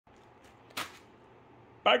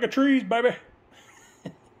Bag of trees, baby.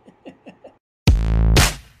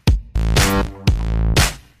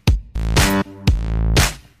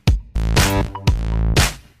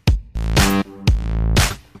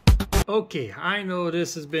 Okay, I know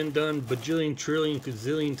this has been done bajillion, trillion,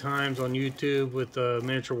 gazillion times on YouTube with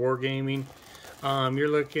miniature wargaming. You're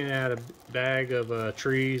looking at a bag of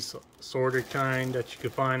trees, sorted kind that you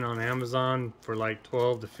could find on Amazon for like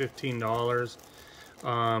 $12 to $15.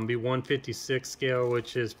 Be 156 scale,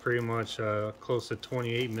 which is pretty much close to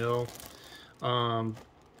 28 mil.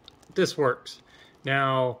 This works.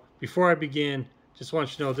 Now, before I begin, just want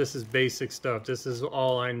you to know this is basic stuff. This is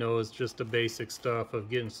all I know is just the basic stuff of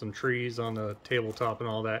getting some trees on the tabletop and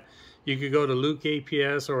all that. You could go to Luke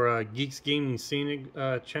APS or Geeks Gaming Scenic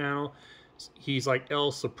channel. He's like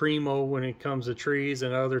El Supremo when it comes to trees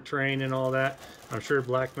and other terrain and all that. I'm sure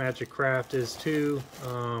Black Magic Craft is too,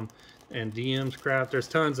 and DM's Craft. There's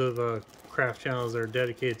tons of craft channels that are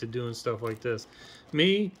dedicated to doing stuff like this.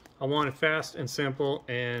 Me, I want it fast and simple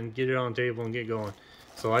and get it on the table and get going.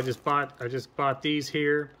 So I just bought these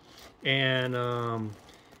here, and I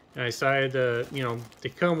decided to, you know, they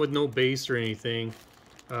come with no base or anything,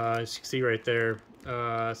 as you can see right there.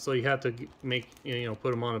 So you have to make, you know,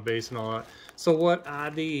 put them on a base and all that. So what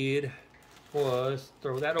I did was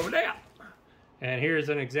throw that over there, and here's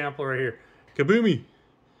an example right here. Kaboomy!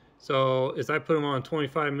 So as I put them on a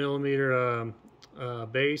 25 millimeter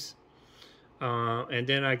base. And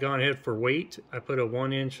then I gone ahead for weight. I put a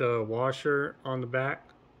 1-inch washer on the back,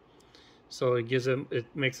 so it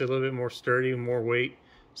makes it a little bit more sturdy, more weight,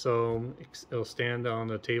 so it'll stand on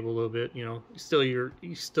the table a little bit. You know,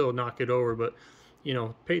 you still knock it over, but you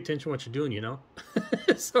know, pay attention to what you're doing. You know.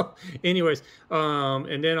 So, anyways,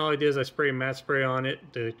 and then all I did is I spray matte spray on it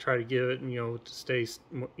to try to give it, you know, to stay,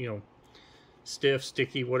 you know, stiff,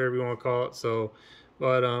 sticky, whatever you want to call it. So.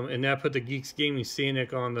 But, and that put the Geeks Gaming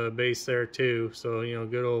Scenic on the base there too. So, you know,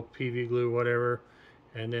 good old PV glue, whatever.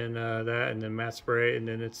 And then that, and then matte spray, and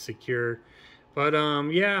then it's secure. But,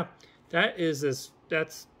 yeah, that's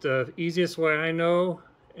the easiest way I know.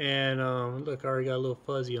 And, look, I already got a little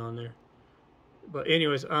fuzzy on there. But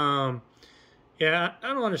anyways, yeah, I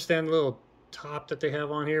don't understand the little top that they have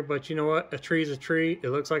on here, but you know what? A tree is a tree. It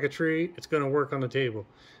looks like a tree. It's going to work on the table.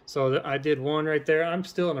 So I did one right there. I'm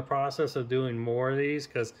still in the process of doing more of these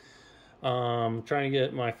because I'm trying to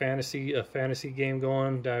get my fantasy game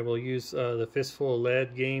going. I will use the Fistful of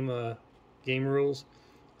Lead game rules.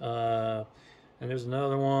 And there's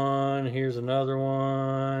another one. Here's another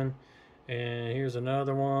one. And here's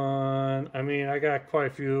another one. I mean, I got quite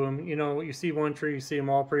a few of them. You know, you see one tree, you see them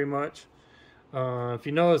all pretty much. If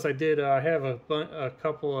you notice, I have a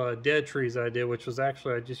couple dead trees I did, which was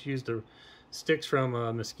actually I just used the sticks from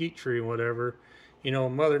a mesquite tree and whatever. You know,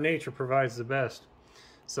 Mother Nature provides the best.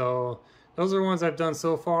 So those are the ones I've done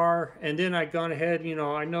so far. And then I've gone ahead, you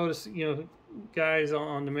know, I noticed, you know, guys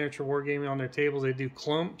on the miniature wargaming on their tables, they do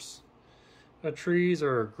clumps of trees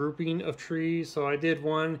or a grouping of trees. So I did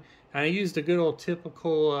one, and I used a good old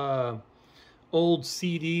typical old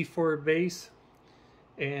CD for a base,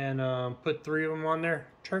 and put 3 of them on there.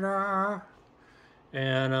 Ta-da!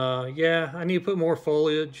 And yeah, I need to put more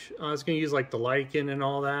foliage. I was going to use like the lichen and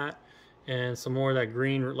all that, and some more of that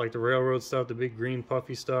green, like the railroad stuff, the big green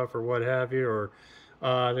puffy stuff or what have you. Or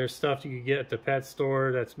there's stuff you could get at the pet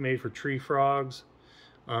store that's made for tree frogs,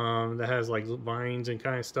 that has like vines and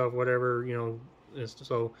kind of stuff, whatever, you know.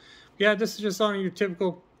 So yeah, this is just on your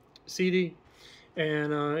typical CD,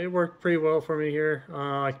 and it worked pretty well for me here.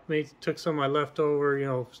 I took some of my leftover, you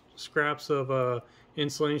know, scraps of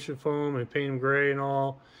insulation foam and paint them gray and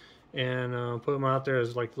all, and put them out there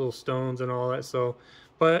as like little stones and all that. So,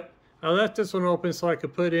 but I left this one open so I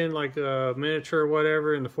could put in like a miniature or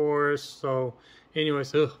whatever in the forest. So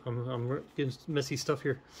anyways, I'm getting messy stuff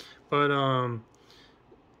here, but and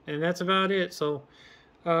that's about it. So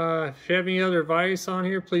if you have any other advice on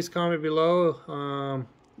here, please comment below.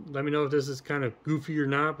 Let me know if this is kind of goofy or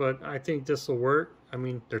not, but I think this will work. I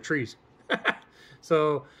mean, they're trees.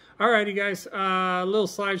 So, alrighty guys, a little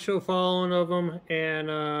slideshow following of them, and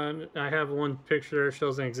I have one picture there that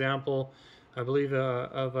shows an example, I believe,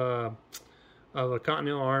 of a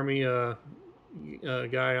Continental Army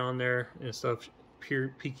guy on there and stuff,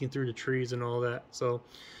 peeking through the trees and all that. So,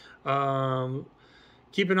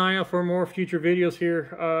 keep an eye out for more future videos here.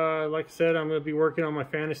 Like I said, I'm going to be working on my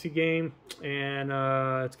fantasy game, and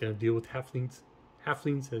it's going to deal with halflings,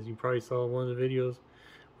 as you probably saw in one of the videos.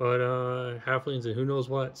 But halflings and who knows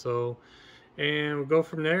what. So, and we'll go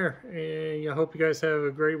from there. And I hope you guys have a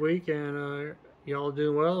great week, and y'all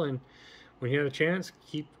doing well. And when you have a chance,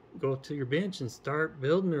 go to your bench and start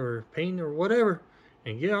building or painting or whatever,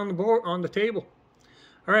 and get on the board, on the table.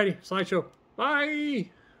 Alrighty, slideshow.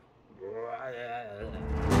 Bye.